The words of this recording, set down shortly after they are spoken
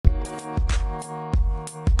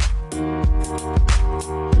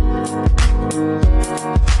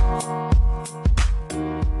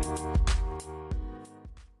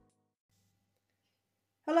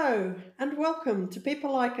to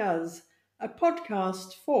People Like Us, a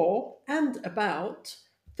podcast for and about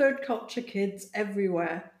third culture kids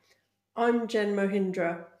everywhere. I'm Jen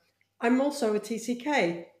Mohindra. I'm also a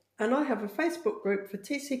TCK, and I have a Facebook group for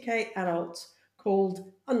TCK adults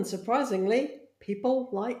called, unsurprisingly, People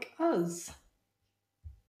Like Us.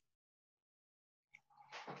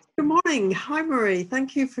 Good morning. Hi, Marie.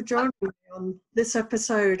 Thank you for joining me on this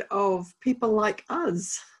episode of People Like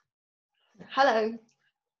Us. Hello.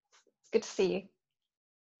 It's good to see you.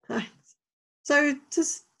 Thanks. So,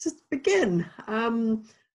 just to begin, a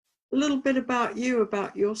little bit about you,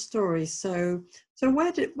 about your story. So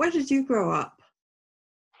where did you grow up?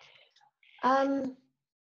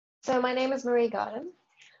 So my name is Marie Gardom,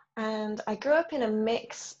 and I grew up in a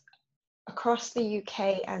mix across the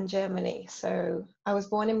UK and Germany. So I was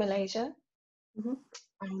born in Malaysia,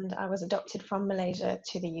 and I was adopted from Malaysia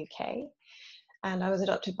to the UK, and I was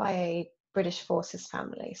adopted by a British Forces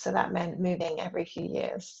family. So that meant moving every few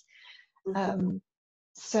years.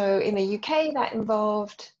 So in the UK, that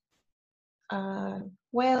involved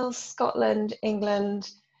Wales, Scotland,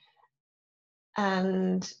 England,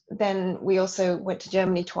 and then we also went to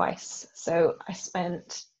Germany twice. So I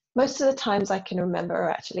spent most of the times I can remember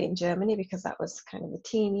are actually in Germany, because that was kind of the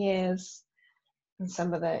teen years, and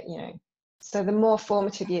some of the, so the more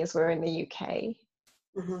formative years were in the UK.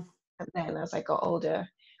 And then as I got older,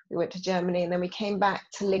 we went to Germany, and then we came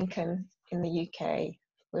back to Lincoln in the UK.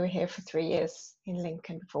 We were here for 3 years in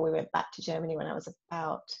Lincoln before we went back to Germany when I was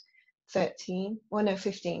about 15.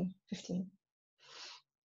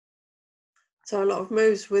 So a lot of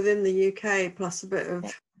moves within the UK, plus a bit of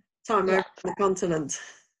time over the continent.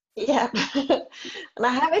 Yeah. And I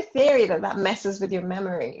have a theory that messes with your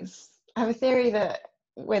memories. I have a theory that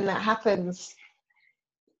when that happens,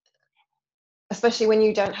 especially when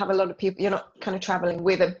you don't have a lot of people, you're not kind of traveling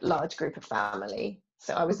with a large group of family.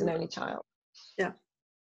 So I was an only child. Yeah.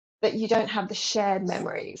 That you don't have the shared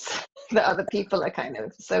memories that other people are kind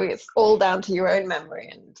of, so it's all down to your own memory,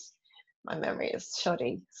 and my memory is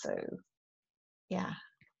shoddy. So yeah.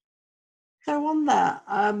 So on that,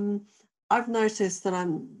 I've noticed that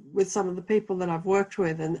I'm with some of the people that I've worked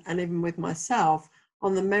with, and even with myself,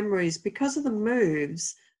 on the memories, because of the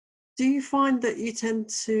moves, do you find that you tend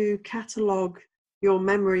to catalogue your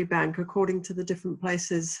memory bank according to the different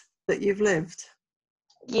places that you've lived?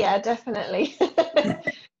 Yeah, definitely.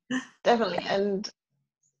 Definitely. And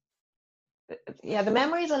yeah, the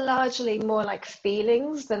memories are largely more like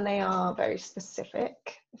feelings than they are very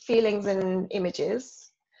specific. Feelings and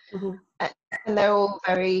images. And they're all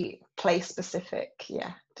very place specific.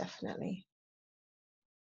 Yeah, definitely.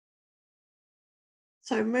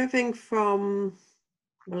 So moving from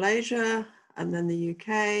Malaysia and then the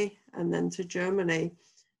UK and then to Germany,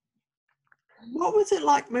 what was it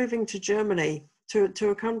like moving to Germany, to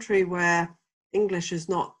a country where English is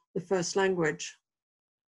not the first language?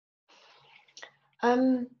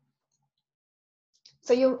 So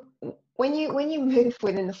when you move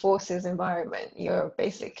within the forces environment, you're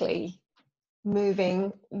basically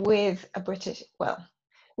moving with a British, well,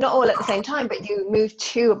 not all at the same time, but you move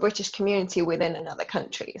to a British community within another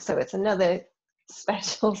country. So it's another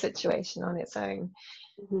special situation on its own.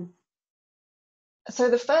 So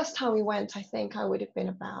the first time we went, I think I would have been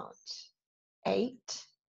about 8.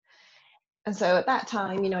 And so at that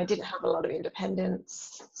time, I didn't have a lot of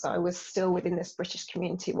independence. So I was still within this British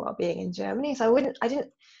community while being in Germany. So I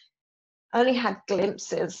only had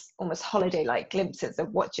glimpses, almost holiday-like glimpses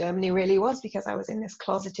of what Germany really was, because I was in this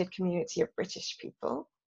closeted community of British people,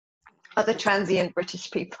 other transient British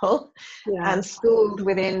people, and schooled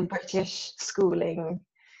within British schooling,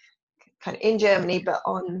 kind of in Germany, but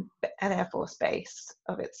on an Air Force base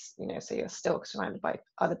of its, so you're still surrounded by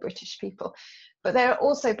other British people. But there are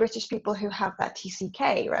also British people who have that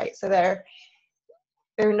TCK, right? So they're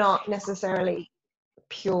not necessarily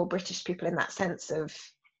pure British people in that sense of,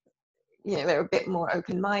 they're a bit more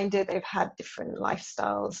open-minded. They've had different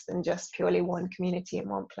lifestyles than just purely one community in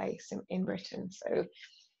one place in Britain. So,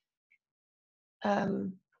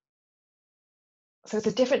 so it's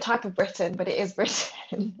a different type of Britain, but it is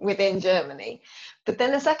Britain within Germany. But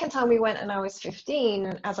then the second time we went, and I was 15,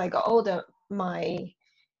 and as I got older, I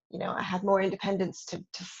had more independence to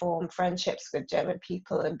form friendships with German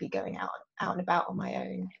people and be going out and about on my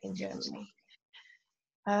own in Germany.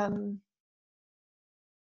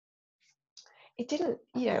 It didn't,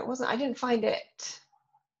 I didn't find it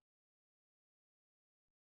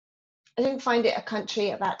a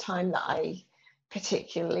country at that time that I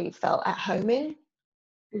particularly felt at home in.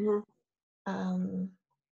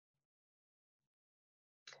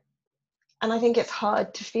 And I think it's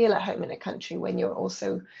hard to feel at home in a country when you're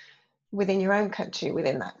also within your own country,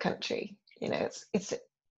 within that country. You know, it's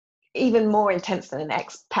even more intense than an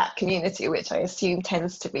expat community, which I assume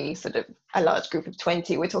tends to be sort of a large group of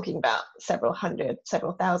 20. We're talking about several hundred,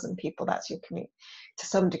 several thousand people. That's your community. To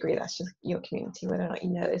some degree, that's just your community, whether or not you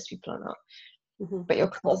know those people or not. Mm-hmm. But you're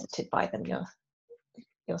closeted by them.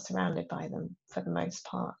 You're surrounded by them for the most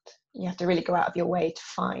part. You have to really go out of your way to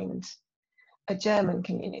find a German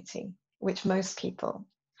community, which most people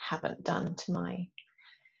haven't done, to my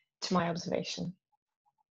observation.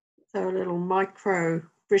 So a little micro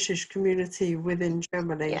British community within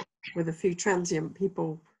Germany, Yeah. with a few transient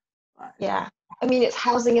people. Yeah. I mean, it's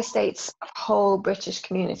housing estates of whole British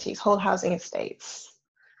communities, whole housing estates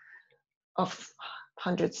of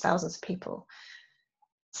hundreds, thousands of people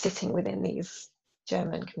sitting within these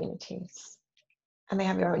German communities. And they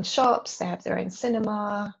have their own shops, they have their own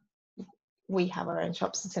cinema. We have our own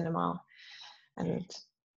shops and cinema and,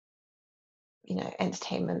 you know,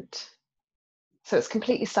 entertainment. So it's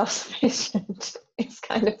completely self-sufficient. It's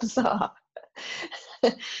kind of bizarre.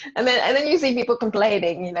 and then you see people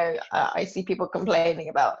complaining, you know, I see people complaining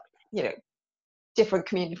about, you know, different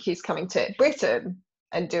communities coming to Britain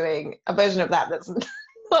and doing a version of that that's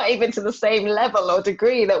not even to the same level or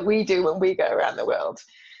degree that we do when we go around the world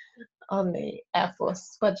on the Air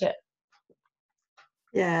Force budget.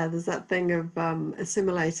 Yeah, there's that thing of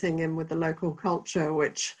assimilating in with the local culture,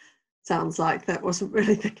 which sounds like that wasn't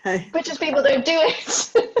really the case. British people don't do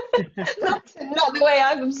it. not the way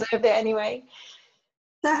I've observed it anyway.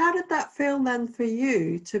 So how did that feel then for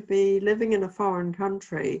you to be living in a foreign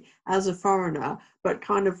country as a foreigner, but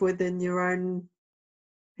kind of within your own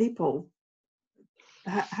people?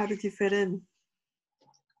 How did you fit in?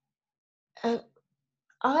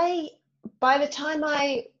 By the time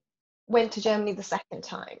I went to Germany the second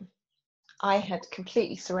time, I had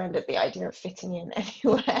completely surrendered the idea of fitting in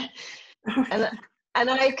anywhere. And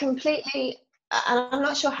I completely, and I'm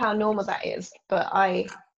not sure how normal that is, but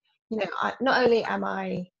not only am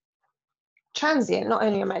I transient, not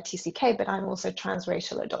only am I a TCK, but I'm also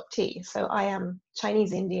transracial adoptee. So I am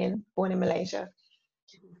Chinese Indian, born in Malaysia.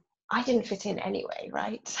 I didn't fit in anyway,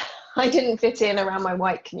 right? I didn't fit in around my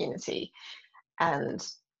white community. And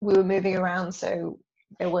we were moving around, so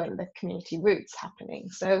there weren't the community roots happening.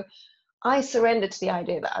 So I surrendered to the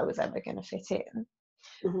idea that I was ever going to fit in.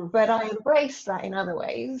 Mm-hmm. But I embrace that in other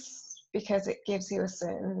ways because it gives you a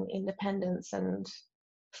certain independence and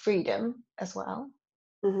freedom as well.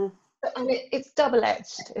 Mm-hmm. And it's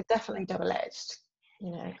double-edged. It's definitely double-edged.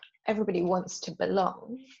 You know, everybody wants to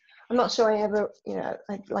belong. I'm not sure I ever, you know,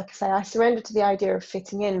 like I say, I surrendered to the idea of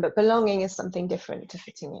fitting in, but belonging is something different to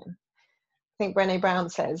fitting in. I think Brené Brown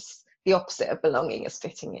says the opposite of belonging is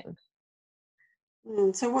fitting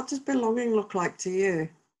in. So what does belonging look like to you?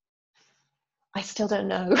 I still don't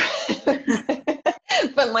know.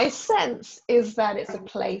 But my sense is that it's a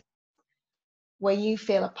place where you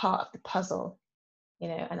feel a part of the puzzle, you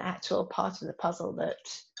know, an actual part of the puzzle that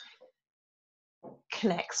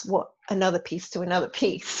connects what another piece to another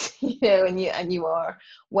piece, you know, and you are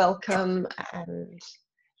welcome and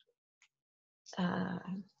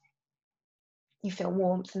you feel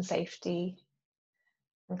warmth and safety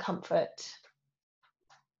and comfort.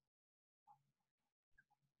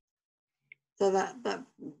 So that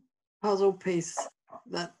puzzle piece,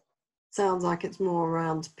 that sounds like it's more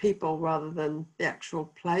around people rather than the actual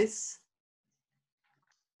place.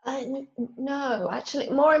 No, actually,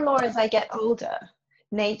 more and more as I get older,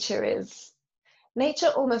 nature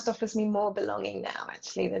almost offers me more belonging now,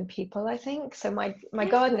 actually, than people, I think. So my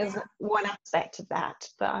garden is one aspect of that,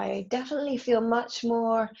 but I definitely feel much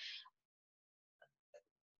more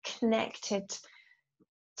connected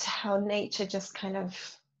to how nature just kind of,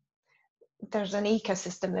 there's an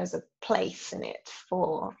ecosystem, there's a place in it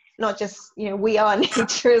for not just, you know, we are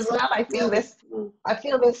nature as well. I feel this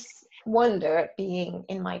wonder at being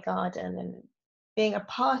in my garden and being a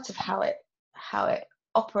part of how it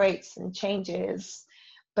operates and changes,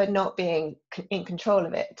 but not being in control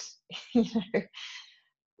of it, you know.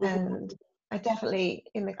 And I definitely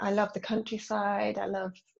I love the countryside. I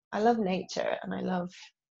love nature, and I love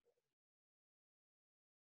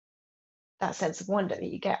that sense of wonder that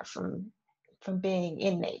you get from being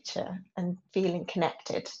in nature and feeling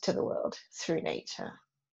connected to the world through nature.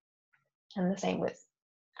 And the same with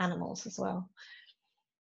animals as well.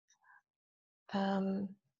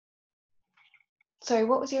 Sorry,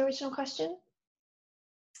 what was your original question?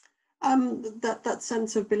 That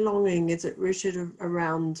sense of belonging, is it rooted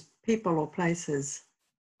around people or places?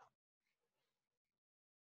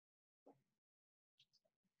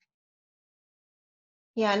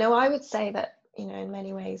 Yeah, no, I would say that, you know, in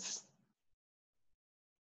many ways,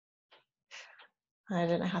 I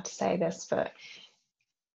don't know how to say this, but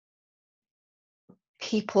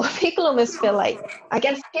people almost feel like, I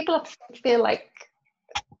guess people feel like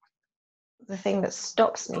the thing that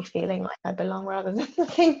stops me feeling like I belong rather than the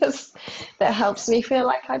thing that helps me feel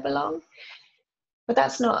like I belong. But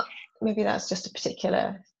that's not, maybe that's just a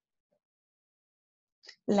particular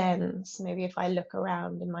lens. Maybe if I look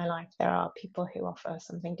around in my life, there are people who offer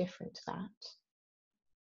something different to that.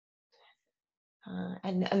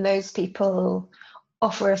 And those people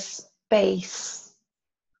offer a space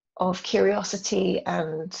of curiosity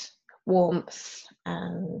and warmth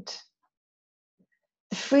and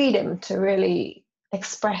the freedom to really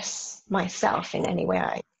express myself in any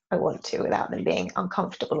way I want to, without them being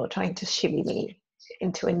uncomfortable or trying to shimmy me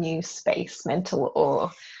into a new space, mental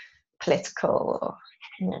or political, or,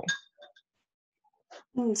 you know.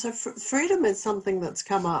 So freedom is something that's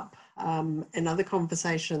come up in other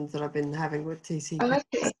conversations that I've been having with TCK.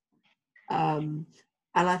 Okay. And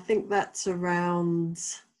I think that's around,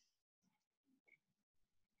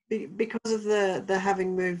 because of the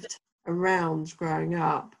having moved around growing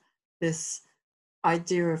up, this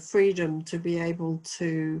idea of freedom to be able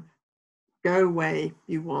to go where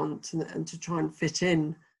you want and to try and fit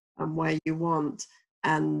in where you want.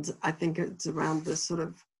 And I think it's around the sort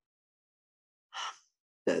of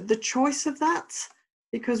the choice of that,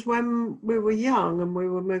 because when we were young and we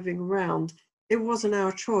were moving around, it wasn't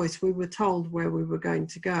our choice. We were told where we were going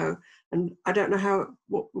to go. And I don't know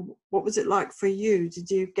what was it like for you? Did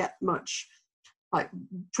you get much like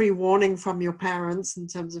pre-warning from your parents in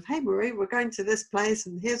terms of, hey Marie, we're going to this place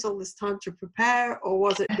and here's all this time to prepare? Or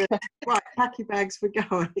was it just, right, pack your bags, we're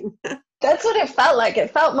going? That's what it felt like.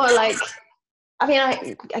 It felt more like, I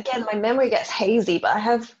mean, again, my memory gets hazy, but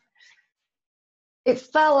it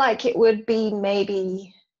felt like it would be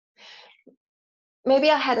maybe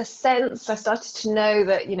I had a sense, I started to know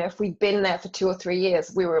that, you know, if we'd been there for 2 or 3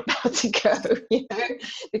 years, we were about to go, you know,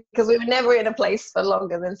 because we were never in a place for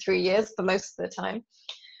longer than 3 years for most of the time.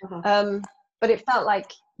 But it felt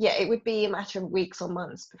like, yeah, it would be a matter of weeks or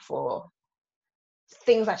months before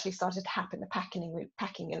things actually started to happen. The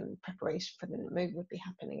packing and preparation for the move would be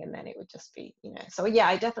happening, and then it would just be, you know. So yeah,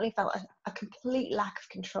 I definitely felt a complete lack of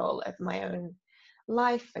control over my own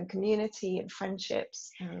life and community and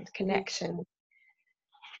friendships and connection,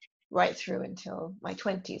 right through until my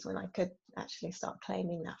 20s, when I could actually start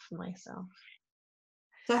claiming that for myself.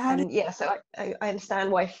 So how did so I understand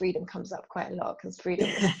why freedom comes up quite a lot, because freedom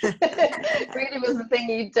is the thing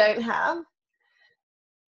you don't have.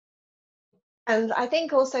 And I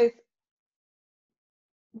think also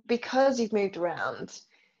because you've moved around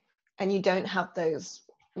and you don't have those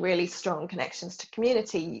really strong connections to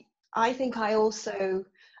community, I think I also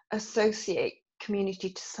associate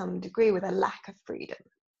community to some degree with a lack of freedom.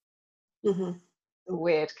 Mm-hmm. A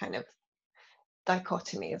weird kind of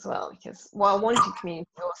dichotomy as well, because while wanting community,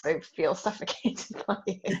 you also feel suffocated by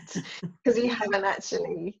it, because you haven't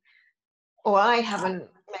actually, or I haven't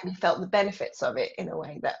maybe felt the benefits of it in a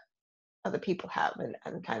way that other people have,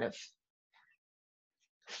 and kind of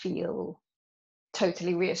feel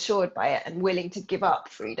totally reassured by it and willing to give up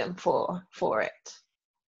freedom for it.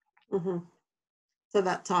 Mm-hmm. So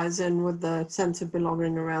that ties in with the sense of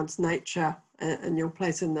belonging around nature and your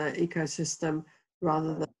place in the ecosystem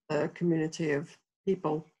rather than the community of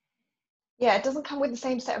people. Yeah, it doesn't come with the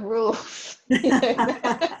same set of rules. There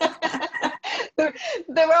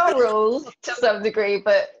are rules to some degree,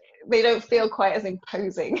 but they don't feel quite as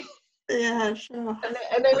imposing. Yeah, sure.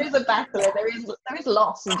 And there is a battle, and there is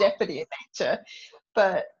loss and jeopardy in nature,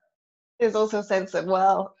 but there's also a sense of,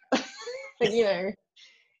 well, you know,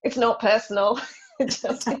 it's not personal. It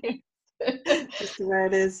just is. Just the way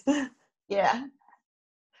it is. Yeah.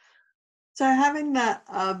 So having that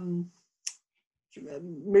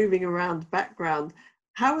moving around background,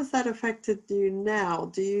 how has that affected you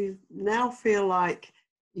now? Do you now feel like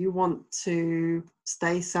you want to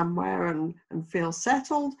stay somewhere and feel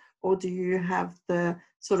settled, or do you have the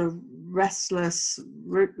sort of restless,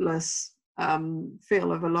 rootless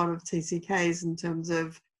feel of a lot of TCKs in terms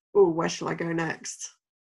of, oh, where shall I go next?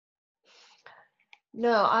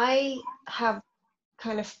 No, I have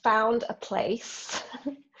kind of found a place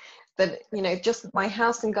that, you know, just my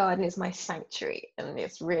house and garden is my sanctuary, and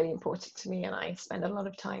it's really important to me, and I spend a lot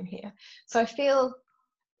of time here. So I feel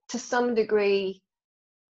to some degree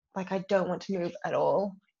like I don't want to move at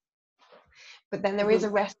all. But then there is a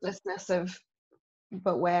restlessness of,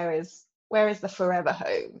 but where is the forever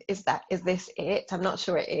home? Is this it? I'm not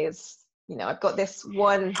sure it is. You know, I've got this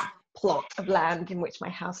one plot of land in which my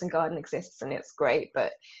house and garden exists, and it's great,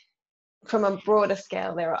 but from a broader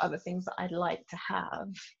scale, there are other things that I'd like to have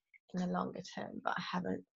in the longer term, but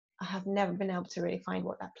I have never been able to really find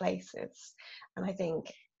what that place is. And I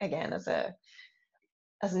think, again, as a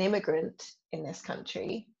as an immigrant in this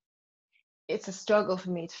country, it's a struggle for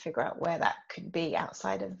me to figure out where that could be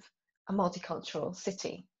outside of a multicultural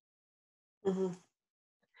city. Mm-hmm.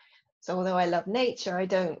 So although I love nature, I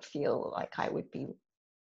don't feel like I would be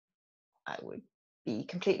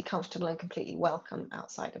completely comfortable and completely welcome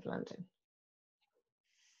outside of London.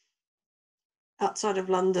 Outside of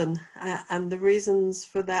London, and the reasons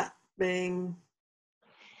for that being?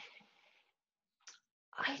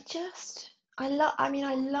 I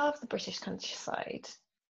love the British countryside.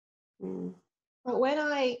 Mm. But when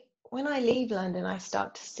I leave London, I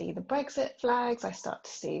start to see the Brexit flags, I start to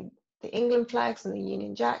see the England flags and the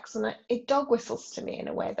Union Jacks, and it dog whistles to me in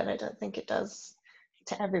a way that I don't think it does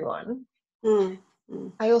to everyone. Mm.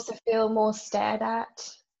 Mm. I also feel more stared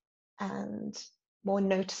at and more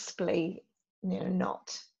noticeably,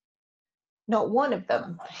 not one of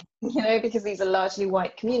them, because these are largely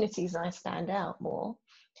white communities and I stand out more.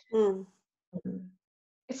 Mm.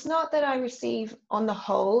 It's not that I receive, on the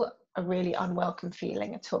whole, a really unwelcome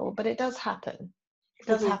feeling at all, but it does happen. It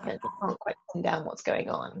does Mm-hmm. happen. I can't quite pin down what's going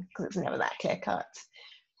on because it's never that clear cut.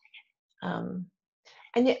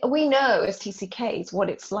 And yet we know as TCKs what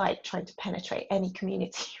it's like trying to penetrate any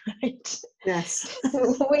community, right? Yes.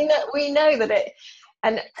 we know that it,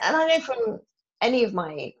 and I know from any of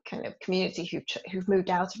my kind of community who've moved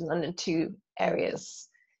out of London to areas,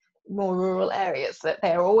 more rural areas, that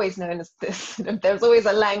they're always known as this. There's always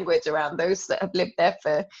a language around those that have lived there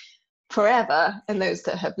for forever and those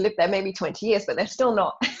that have lived there maybe 20 years, but they're still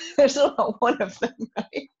not one of them,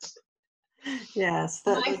 right? Yes.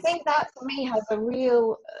 And I think that for me has a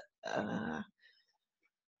real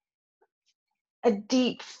a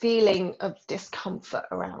deep feeling of discomfort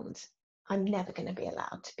around, I'm never going to be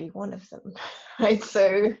allowed to be one of them, right?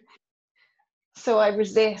 So I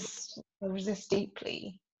resist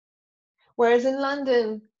deeply. Whereas in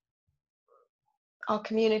London, our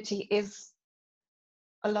community is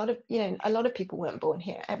a lot of people weren't born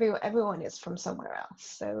here. Everyone is from somewhere else.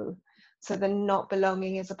 So the not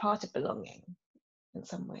belonging is a part of belonging in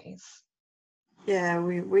some ways. Yeah,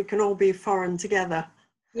 we can all be foreign together.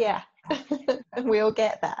 Yeah. And we all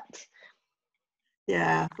get that.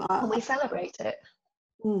 Yeah. And we celebrate it.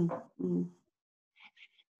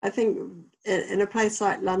 I think in a place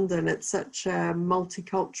like London, it's such a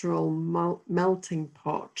multicultural melting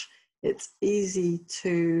pot. It's easy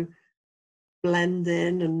to blend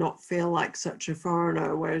in and not feel like such a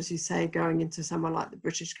foreigner. Whereas you say going into somewhere like the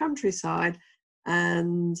British countryside,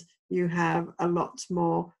 and you have a lot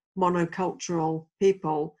more monocultural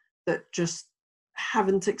people that just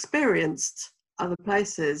haven't experienced other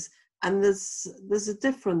places. And there's a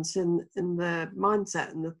difference in the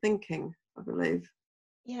mindset and the thinking, I believe.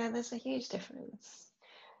 Yeah, there's a huge difference.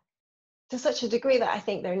 To such a degree that I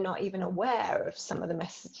think they're not even aware of some of the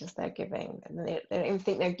messages they're giving, and they don't even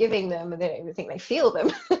think they're giving them, and they don't even think they feel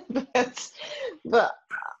them. but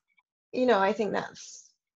I think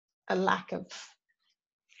that's a lack of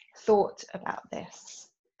thought about this,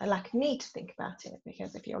 a lack of need to think about it,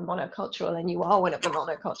 because if you're monocultural and you are one of the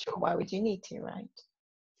monocultural, why would you need to, right?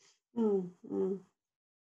 Mm-hmm.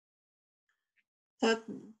 So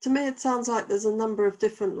to me, it sounds like there's a number of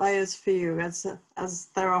different layers for you, as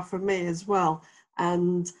there are for me as well.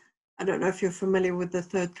 And I don't know if you're familiar with the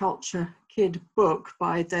Third Culture Kid book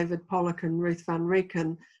by David Pollock and Ruth Van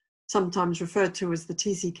Reken, sometimes referred to as the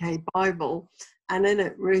TCK Bible. And in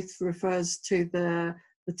it, Ruth refers to the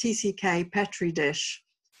TCK Petri dish,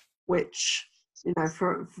 which,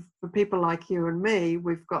 for people like you and me,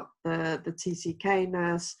 we've got the TCK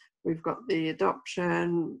nurse, we've got the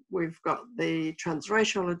adoption, we've got the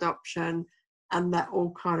transracial adoption, and that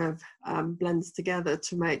all kind of blends together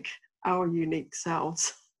to make our unique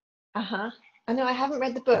selves. I know, I haven't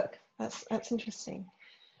read the book. That's interesting.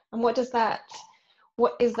 And what is that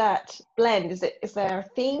blend? Is there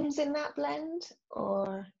themes in that blend,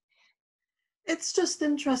 or? It's just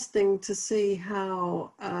interesting to see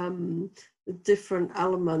how the different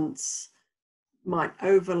elements might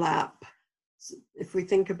overlap. If we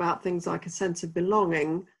think about things like a sense of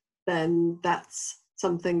belonging, then that's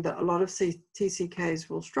something that a lot of TCKs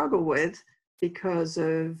will struggle with, because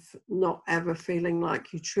of not ever feeling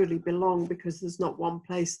like you truly belong, because there's not one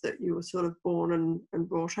place that you were sort of born and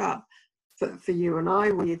brought up. For you and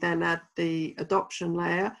I, we then add the adoption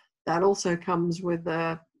layer. That also comes with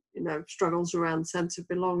struggles around sense of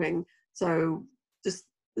belonging. So just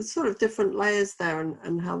there's sort of different layers there,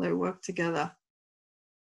 and how they work together.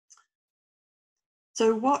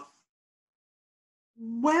 So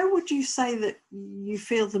where would you say that you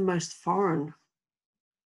feel the most foreign?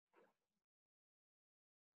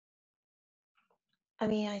 I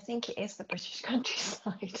mean, I think it is the British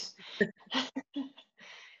countryside.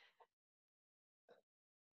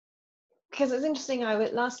 because it's interesting.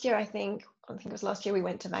 Last year, I think it was last year, we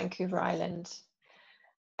went to Vancouver Island,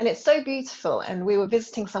 and it's so beautiful. And we were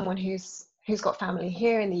visiting someone who's got family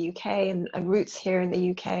here in the UK and roots here in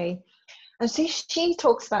the UK. And she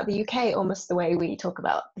talks about the UK almost the way we talk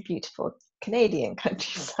about the beautiful Canadian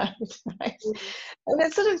countryside, right? And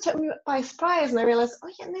it sort of took me by surprise, and I realized,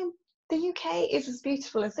 oh yeah, no, the UK is as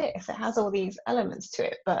beautiful as this. It has all these elements to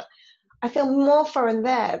it, but I feel more foreign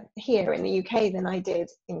here in the UK than I did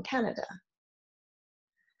in Canada,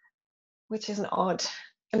 which is an odd.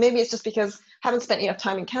 And maybe it's just because I haven't spent enough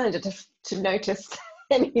time in Canada to notice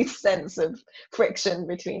any sense of friction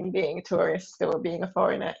between being a tourist or being a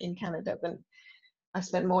foreigner in Canada. Than I've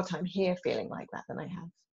spent more time here feeling like that than I have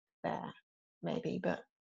there, maybe. But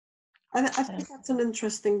I think that's an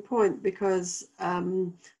interesting point, because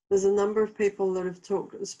there's a number of people that have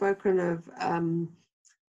spoken of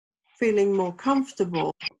feeling more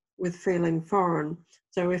comfortable with feeling foreign.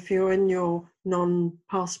 So if you're in your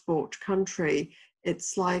non-passport country,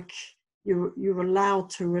 it's like you're allowed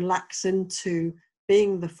to relax into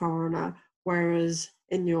being the foreigner, whereas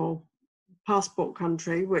in your passport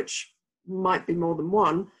country, which might be more than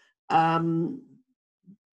one,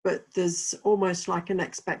 but there's almost like an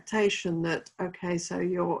expectation that, okay, so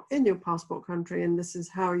you're in your passport country and this is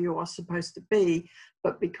how you are supposed to be,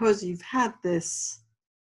 but because you've had this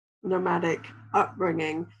nomadic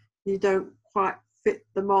upbringing, you don't quite fit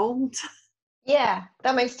the mold. yeah,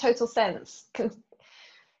 that makes total sense.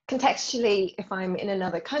 Contextually, if I'm in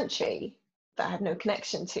another country that I have no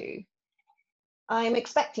connection to, I'm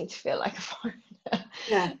expecting to feel like a foreigner.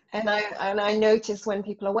 Yeah. And I notice when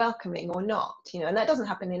people are welcoming or not, and that doesn't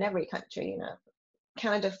happen in every country.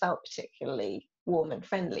 Canada felt particularly warm and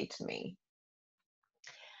friendly to me.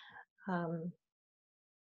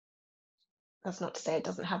 That's not to say it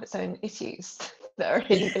doesn't have its own issues that are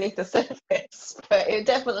hidden beneath the surface, but it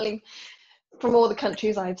definitely, from all the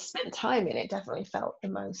countries I've spent time in, it definitely felt the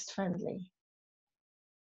most friendly.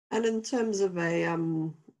 And in terms of a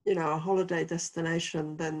holiday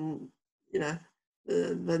destination, then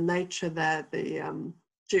the nature there, the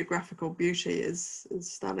geographical beauty is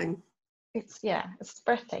stunning. It's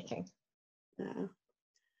breathtaking. Yeah.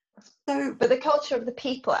 So, but the culture of the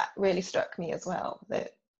people really struck me as well.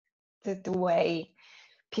 The way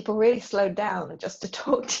people really slowed down just to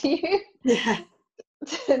talk to you. Yeah.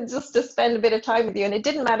 Just to spend a bit of time with you, and it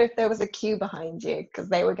didn't matter if there was a queue behind you, because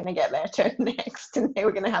they were going to get their turn next and they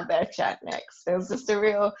were going to have their chat next. There was just a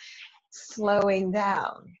real slowing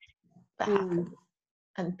down that happened,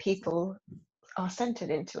 and people are centered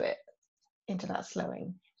into that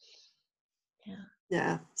slowing.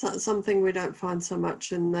 Yeah, so something we don't find so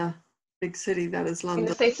much in the big city that is London. In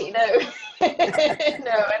the city, no.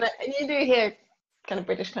 No, and you do hear kind of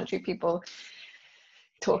British country people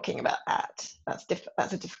talking about that.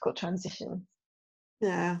 That's a difficult transition.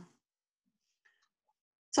 Yeah.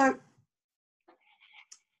 So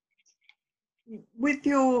with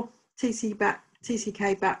your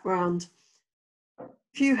TCK background,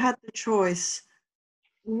 if you had the choice,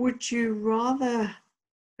 would you rather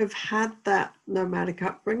have had that nomadic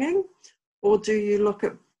upbringing, or do you look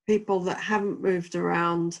at people that haven't moved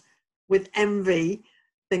around with envy,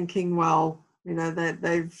 thinking, well,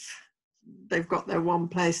 they've got their one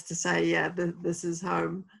place to say, yeah, this is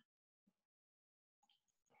home?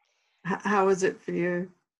 How is it for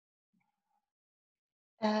you?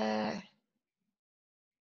 I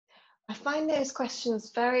find those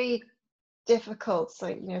questions very difficult.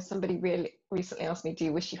 So, somebody really recently asked me, do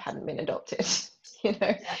you wish you hadn't been adopted?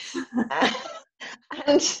 Yes.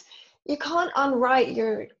 And you can't unwrite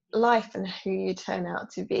your life and who you turn out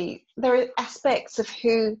to be. There are aspects of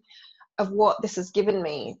what this has given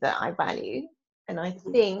me that I value. And I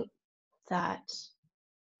think that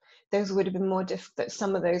those would have been more difficult.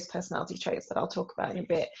 Some of those personality traits that I'll talk about in a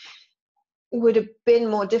bit would have been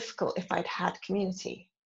more difficult if I'd had community.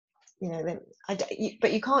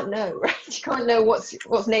 But you can't know, right? You can't know what's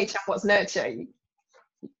nature and what's nurture.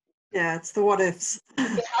 Yeah, it's the what ifs.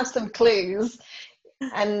 You have some clues,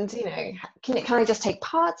 and can I just take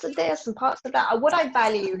parts of this and parts of that? What I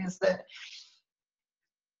value is that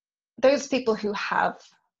those people who have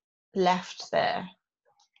left their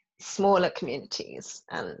smaller communities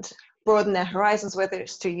and broaden their horizons, whether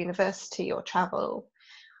it's through university or travel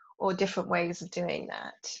or different ways of doing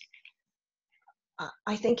that,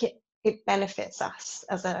 I think it benefits us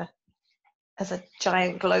as a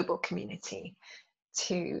giant global community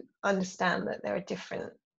to understand that there are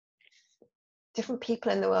different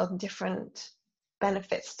people in the world and different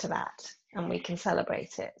benefits to that, and we can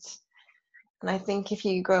celebrate it. And I think if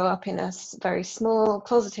you grow up in a very small,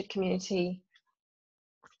 closeted community,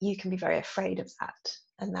 you can be very afraid of that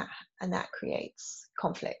and that creates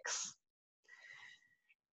conflicts.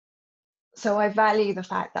 So I value the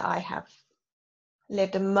fact that I have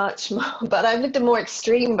lived a much more, but I've lived a more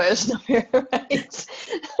extreme version of it,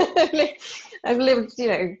 right? I've lived,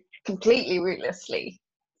 completely rootlessly,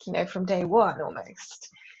 from day one almost.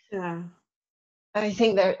 Yeah. I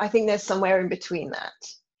think there's somewhere in between that.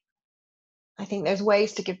 I think there's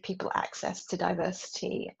ways to give people access to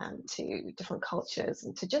diversity and to different cultures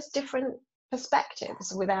and to just different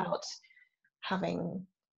perspectives without having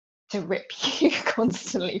to rip you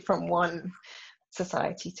constantly from one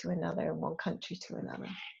society to another and one country to another.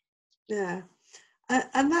 Yeah.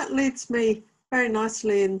 And that leads me very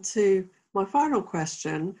nicely into my final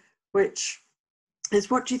question, which is,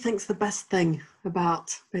 what do you think is the best thing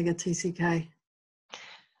about being a TCK?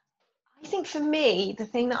 I think for me, the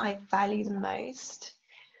thing that I value the most,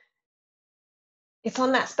 it's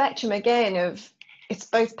on that spectrum again of it's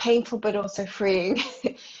both painful but also freeing.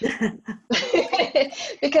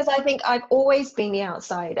 Because I think I've always been the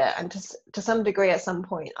outsider, and to some degree at some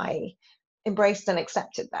point I embraced and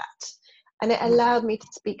accepted that. And it allowed me to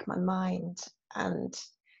speak my mind, and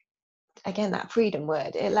again, that freedom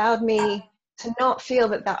word, it allowed me to not feel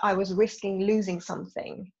that I was risking losing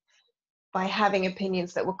something by having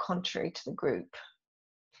opinions that were contrary to the group,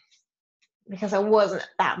 because there wasn't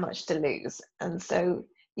that much to lose. And so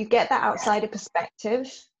you get that outsider perspective,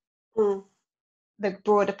 the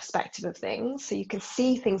broader perspective of things, so you can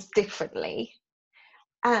see things differently,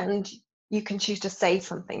 and you can choose to say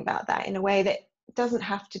something about that in a way that doesn't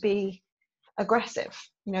have to be aggressive.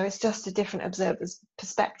 It's just a different observer's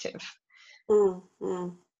perspective.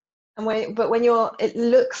 And when it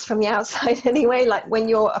looks from the outside anyway, like when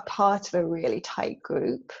you're a part of a really tight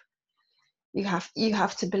group, you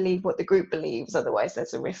have to believe what the group believes, otherwise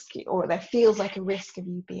there's a risk, or there feels like a risk of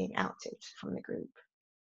you being outed from the group.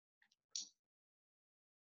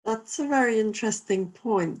 That's a very interesting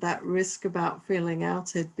point, that risk about feeling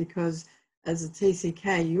outed, because as a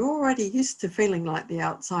TCK, you're already used to feeling like the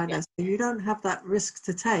outsider, so you don't have that risk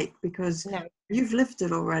to take because you've lived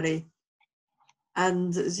it already.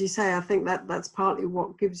 And as you say, I think that's partly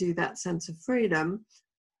what gives you that sense of freedom.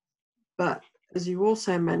 But as you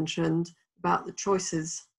also mentioned about the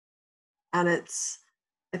choices, and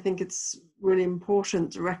I think it's really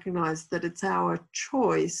important to recognize that it's our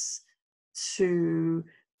choice to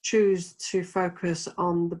choose to focus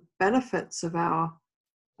on the benefits of our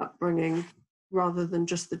upbringing rather than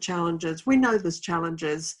just the challenges. We know there's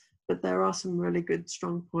challenges, but there are some really good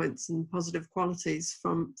strong points and positive qualities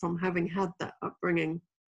from having had that upbringing.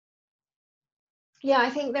 Yeah, I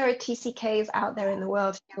think there are TCKs out there in the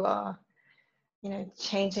world who are,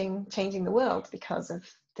 changing the world because of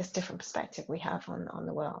this different perspective we have on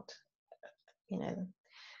the world.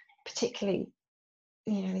 Particularly,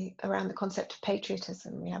 around the concept of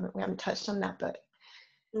patriotism. We haven't touched on that, but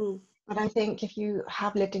I think if you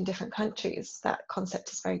have lived in different countries, that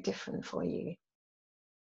concept is very different for you.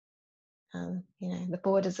 The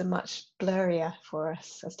borders are much blurrier for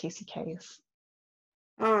us as TCKs.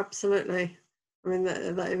 Oh, absolutely. I mean,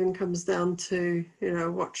 that even comes down to,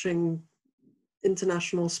 watching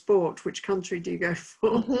international sport. Which country do you go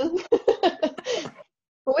for?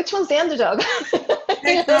 Well, which one's the underdog?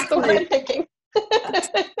 That's what I'm thinking.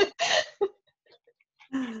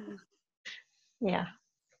 Yeah.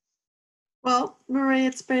 Well, Marie,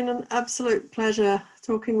 it's been an absolute pleasure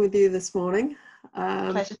talking with you this morning.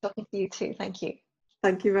 Pleasure talking to you too. Thank you.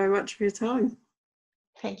 Thank you very much for your time.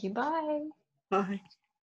 Thank you. Bye. Bye.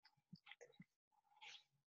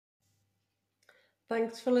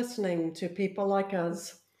 Thanks for listening to People Like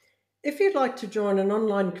Us. If you'd like to join an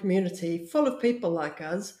online community full of people like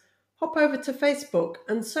us, hop over to Facebook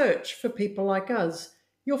and search for People Like Us.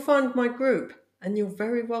 You'll find my group, and you're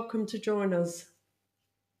very welcome to join us.